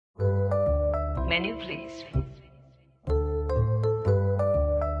Menu please.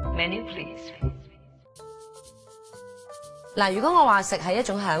 Menu please. 嗱，如果我話食係一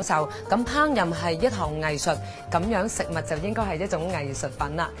種享受，咁烹飪係一項藝術，咁樣食物就應該係一種藝術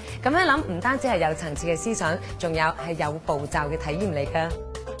品啦。咁樣諗唔單止係有層次嘅思想，仲有係有步驟嘅體驗嚟㗎。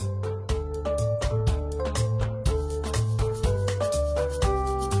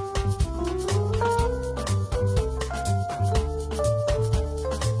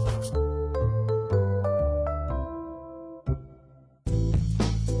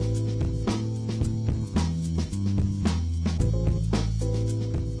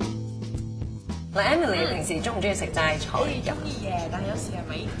Emily 平時中唔中意食齋菜？中意嘅，但係有時係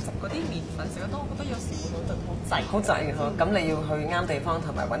咪食嗰啲麵粉食得多，我覺得有時會覺得好滯。好滯㗎，咁你要去啱地方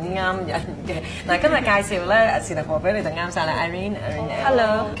同埋揾啱人嘅。嗱，今日介紹咧，是但貨俾你就啱晒啦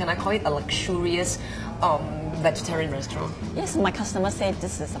 ，Irene。Hello。Can I call it a luxurious vegetarian restaurant? Yes, my customers say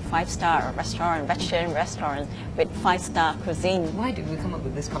this is a 5-star restaurant, vegetarian restaurant with 5-star cuisine. Why did we come up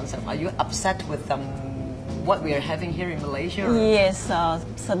with this concept? Are you upset with what we are having here in Malaysia? Yes,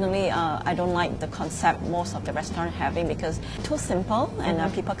 certainly I don't like the concept most of the restaurant having because too simple and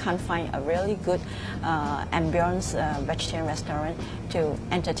people can't find a really good ambience vegetarian restaurant to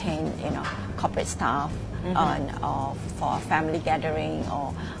entertain, corporate staff or for a family gathering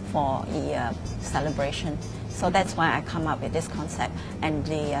or for a celebration. So that's why I come up with this concept and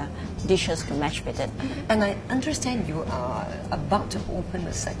the dishes to match with it. And I understand you are about to open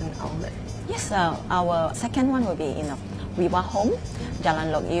a second outlet. Yes, our second one will be in Viva Home,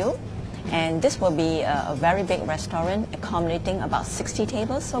 Jalan Lok Yew. And this will be a very big restaurant accommodating about 60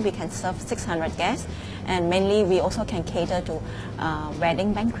 tables, so we can serve 600 guests. And mainly we also can cater to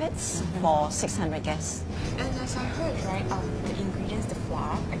wedding banquets for 600 guests. And as I heard, right, the ingredients, the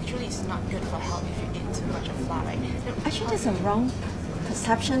flour, actually is not good for health if you eat too much of flour, right? Actually, there's a wrong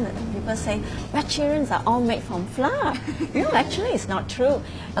perception that people say vegetarians are all made from flour. No, actually it's not true.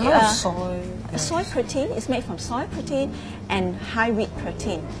 A lot of soy. Soy protein is made from soy protein and high wheat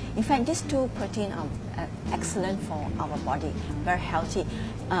protein. In fact, these two protein are excellent for our body, very healthy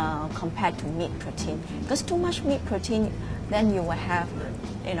compared to meat protein. Because too much meat protein, then you will have,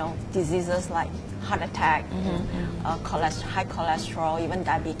 diseases like heart attack, high cholesterol, even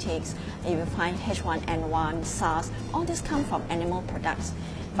diabetes. You will find H1N1, SARS. All this come from animal products.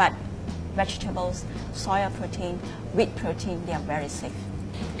 But vegetables, soya protein, wheat protein, they are very safe.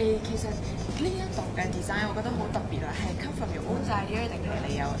 其實呢一度嘅 design 我覺得好特別啊，係 come from your own idea 定係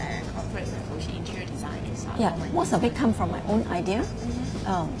你有corporate 好似 interior design 嘅 style? Yeah, most of it come from my own idea.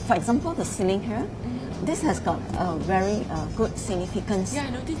 For example, the ceiling here. This has got a very good significance. Yeah, I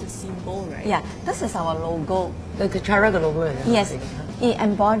know this is a symbol, right? Yeah, this is our logo. The Kechara logo. Yes, it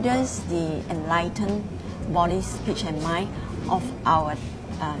embodies the enlightened body, speech and mind of our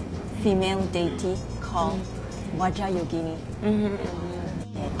female deity called Vajra Yogini.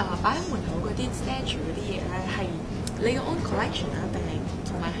 擺喺門口嗰啲 statue 嗰啲嘢咧，係你嘅 own collection 啊，定係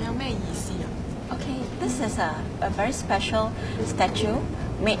同埋佢有咩意思啊？ Okay, this is a very special statue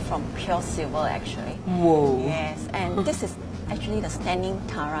made from pure silver actually. Whoa. Yes, and this is actually the standing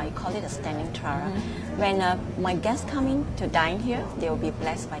Tara. You call it a standing Tara. When my guests come in to dine here, they will be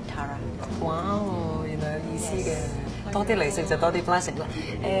blessed by Tara. Wow, 原來有意思嘅。多啲嚟食就多啲 blessing 啦。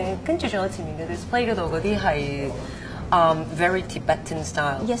跟住仲有前面嘅 display 嗰度嗰啲係very Tibetan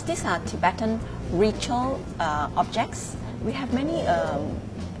style. Yes, these are Tibetan ritual objects. We have many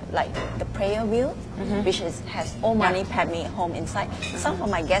like the prayer wheel, which has all money padme home inside. Some of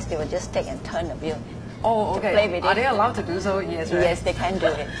my guests, they will just take and turn the wheel. Oh, okay. Play with it. Are they allowed to do so? Yes, right? Yes, they can do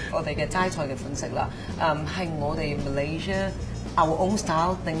it. 我哋嘅齋菜嘅款式啦，係我哋 Malaysia our own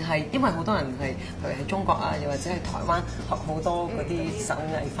style 定係因為好多人係譬如喺中國啊，又或者係台灣學好多嗰啲手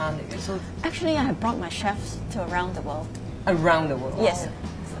藝翻嚟嘅。So actually, I have brought my chefs to around the world. Around the world. Yes,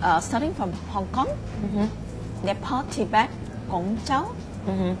 starting from Hong Kong, Nepal, Tibet, Guangzhou,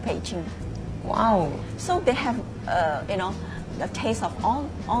 Beijing. Wow. So they have, the taste of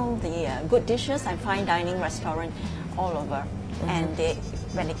all the good dishes and fine dining restaurant all over. And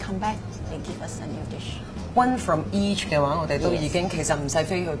when they come back, they give us a new dish. One from each 嘅話，我哋都已經其實唔使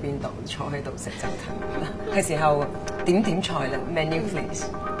飛去邊度，坐喺度食就得啦。係時候點菜啦 ，menu please。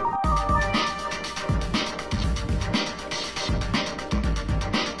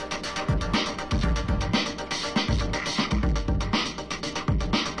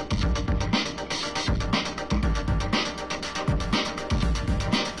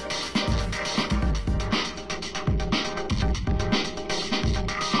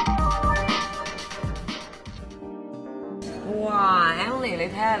哇 ，Emily， 你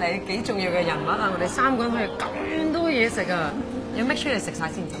睇下你幾重要嘅人物啊！我哋3個人去咁多嘢食啊，要 make sure 你食晒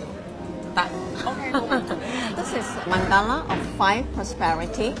先走。得。OK， 好。This is mandala of 5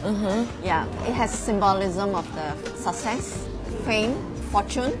 prosperity. Yeah, it has symbolism of the success, fame,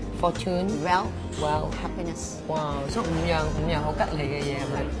 fortune, wealth, happiness. 哇！所以五樣好吉利嘅嘢係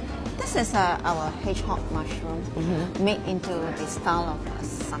咪？ This is our hedgehog mushroom made into the style of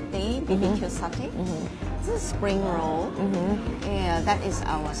satay, BBQ satay. This is spring roll. Yeah, that is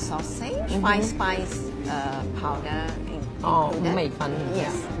our sausage, 5 spice powder included. 五味粉。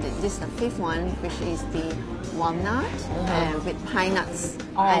 Yes, this is the 5th one, which is the walnut with pine nuts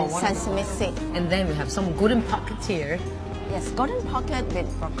and sesame seed. And then we have some golden pocket here. Yes, golden pocket with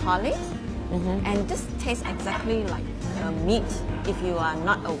broccoli. And this tastes exactly like meat if you are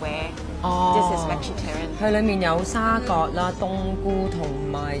not aware. This is vegetarian. 佢裡面有沙葛啦、冬菇同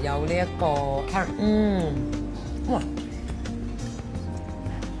埋有呢一個 carrot。哇！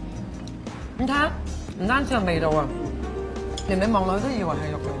你睇下，唔單止有味道啊，連你望落去都以為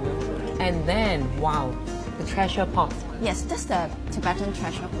係肉嚟嘅。And then, wow, the treasure pot. Yes, this is the Tibetan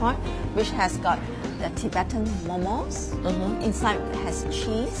treasure pot, which has got the Tibetan momos. Inside it has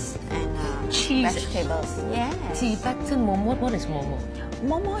cheese and vegetables. Yeah. Tibetan momo. What is momo?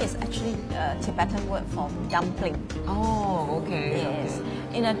 Momo is actually a Tibetan word for dumpling. Oh, okay. Yes.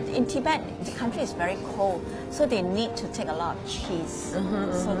 In Tibet, the country is very cold, so they need to take a lot of cheese.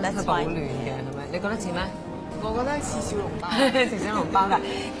 So that's 佢保 why. 暖嘅係咪？你覺得似咩？我覺得似小籠包。似小籠包㗎，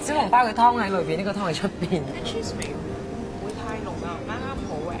小籠包嘅湯喺裏邊，呢個湯喺出邊。 cheese 味唔會太濃啊，啱啱好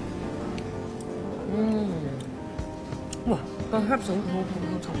嘅。哇，個 herbs 好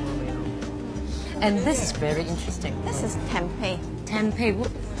重嘅味道。And this is very interesting. This is tempeh. Tempeh. What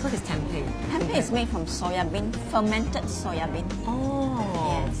is tempeh? Tempeh is made from soya bean, fermented soya bean.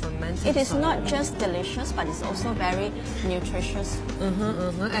 Oh, Yes. fermented. It is soya not bean. just delicious, but it's also very nutritious.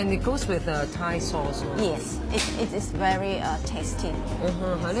 And it goes with a Thai sauce. Yes, it is very tasty.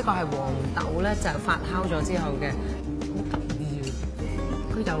 佢呢個係黃豆咧，就發酵咗之後嘅，好得意啊！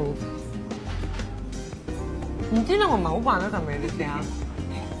佢就唔知咧，我唔係好慣嗰陣味，你試下。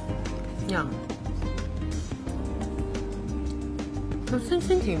呀，佢酸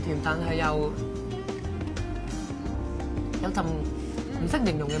酸甜甜，但係又有陣唔識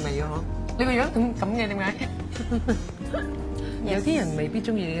形容嘅味啊！嗬，你個樣咁嘅點解？有啲人未必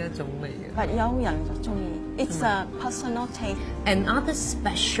中意呢一種味嘅。 But 有人就中意。It's a personal taste. Another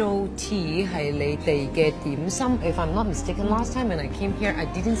specialty 係你哋嘅點心。If I'm not mistaken, last time when I came here, I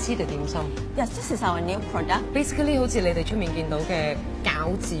didn't see the 點心。Yes, this is our new product. Basically 好似你哋出面見到嘅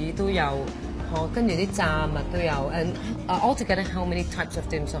餃子都有，跟住啲炸物都有。And altogether, how many types of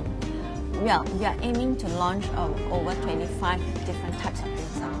dim sum? Well, we are aiming to launch over 25 different types of dim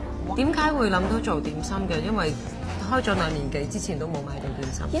sum. 點解會諗到做點心嘅？因為開咗2年幾之前都冇買到點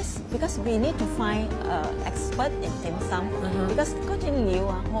心。 Yes, because we need to find expert in dim sum. Because 嗰啲料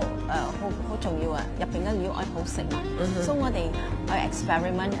啊，好重要啊，入邊嘅料係好食物。所以我哋去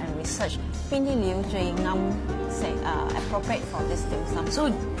experiment and research 邊啲料最啱食appropriate for this dim sum. So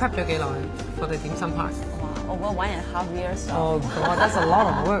prep 咗幾耐for the 點心 part？ 哇 over 1.5 years. Oh God, that's a lot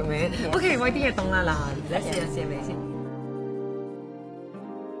of work, man. OK， 喂，啲嘢凍啦，嗱，你試下味先。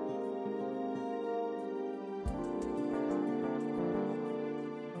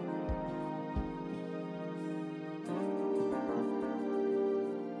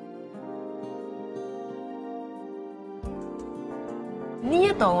呢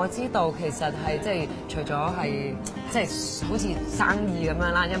一度我知道其實係即係除咗係即係好似生意咁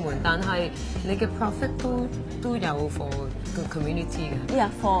樣啦一門，但係你嘅 profit 都有 for 個 community 嘅。Yeah,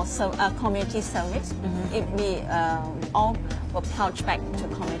 for community service, it we all will plouch back to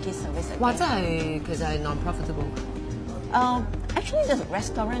community service again. 哇！真係其實係 non-profitable。Actually, the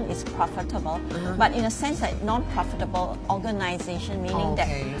restaurant is profitable, but in a sense, that non-profitable organization, meaning that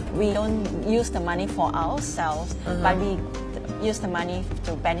we don't use the money for ourselves, but we use the money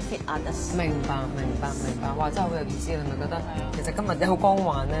to benefit others. 明白。哇！真係好有意思，你咪覺得其實今日好光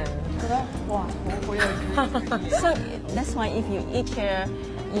環咧？覺得哇，好有意思。 So that's why if you eat here,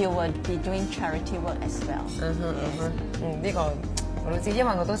 you would be doing charity work as well. 呢個我都知，因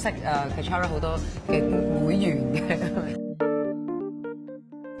為我都識Kechara 好多嘅會員嘅。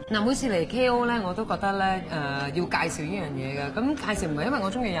嗱，每次嚟 KO 咧，我都覺得咧要介紹呢樣嘢嘅。咁介紹唔係因為我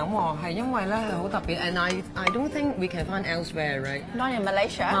中意飲喎，係因為咧係好特別。And I don't think we can find elsewhere, right? Not in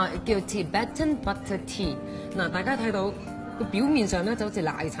Malaysia. 叫 Tibetan butter tea。嗱，大家睇到個表面上咧就好似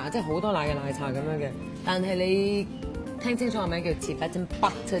奶茶，即係好多奶嘅奶茶咁樣嘅。但係你聽清楚個名叫 Tibetan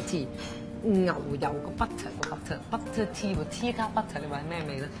butter tea， 牛油個 butter tea 喎 ，tea 加 butter， 你話係咩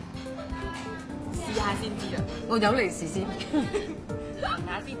味咧？試下先知啊！我有嚟試先。聞下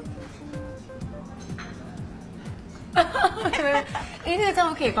先。呢啲真係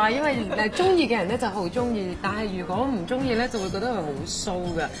好奇怪，因為中意嘅人咧就好中意，但係如果唔中意咧就會覺得佢好酥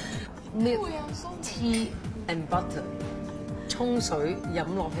㗎。Milk tea and butter 沖水飲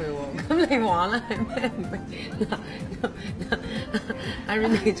落去喎，咁你話咧係咩味？嗱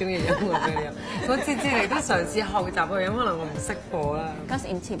 ，Irene 你中意飲我俾你飲，我次次嚟都嘗試學習去飲，可能我唔識貨啦。Because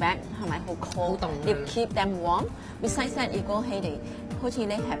in Tibet 係咪好 cold？ You keep them warm. Besides that, you go headache. 好似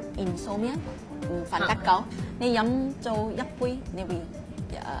你 have insomnia 唔瞓得覺，你飲做一杯，你會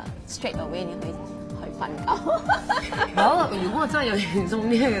straight away 你去瞓覺。好，如果我真係有嚴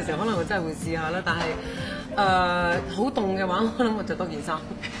重呢嘅時候，可能我真係會試下啦。但係好凍嘅話，我諗我着多件衫。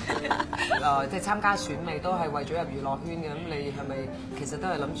即係參加選美都係為咗入娛樂圈嘅，咁你係咪其實都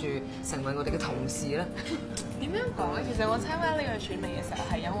係諗住成為我哋嘅同事咧？點樣講咧？其實我參加呢個選美嘅時候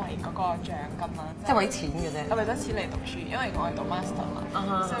係因為嗰個獎金啦，即係為錢嘅啫。我為咗錢嚟讀書，因為我係讀 master 嘛，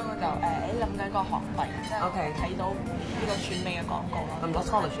所以我就諗緊個學費，即係睇到呢個選美嘅廣告啦。咁多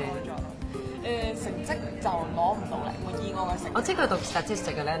scholarship 成績就攞唔到嚟，冇以我嘅成績。我知佢讀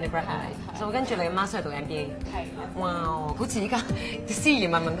statistic 嘅咧，你 grad 係，就跟住你 master 讀 MBA。係。哇！好似依家司儀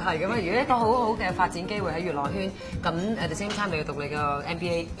問問題咁啊！如果一個好好嘅發展機會喺娛樂圈，咁at the same time 你要讀你個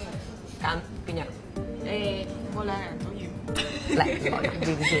MBA，揀邊樣？我兩樣都要。叻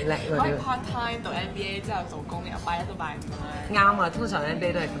喎，叻喎！可以 part time 讀 MBA 之後做工，由拜一到拜五啦。啱啊，通常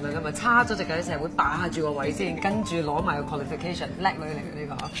MBA 都係咁樣噶嘛，叉咗隻腳成日會霸住個位先，跟住攞埋個 qualification，叻女嚟嘅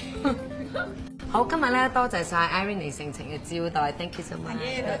呢個。好，今日咧多謝晒 Irene 盛情嘅招待 ，thank you so much。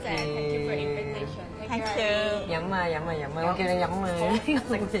多謝 ，thank you for invitation。Thank you。飲啊飲啊飲啊！我叫你飲啊，呢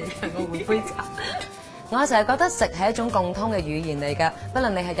個令你係個回杯茶。我成日覺得食係一種共通嘅語言嚟㗎，不論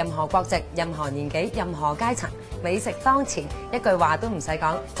你係任何國籍、任何年紀、任何階層，美食當前，一句話都唔使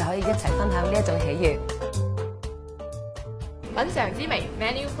講，就可以一齊分享呢一種喜悅。品嚐之味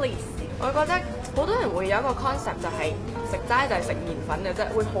 ，menu please。我覺得好多人會有一個 concept 就係食齋就係食麵粉嘅啫，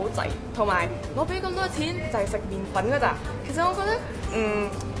會好滯。同埋我俾咁多錢就係食麵粉㗎咋。其實我覺得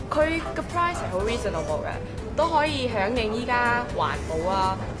佢個 price 係好 reasonable 嘅，都可以響應依家環保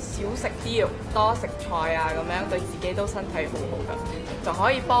啊，少食啲肉，多食菜啊，咁樣對自己都身體好好㗎，仲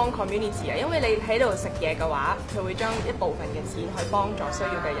可以幫 community 啊。因為你喺度食嘢嘅話，佢會將一部分嘅錢去幫助需要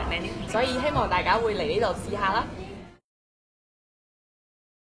嘅人，所以希望大家會嚟呢度試下啦。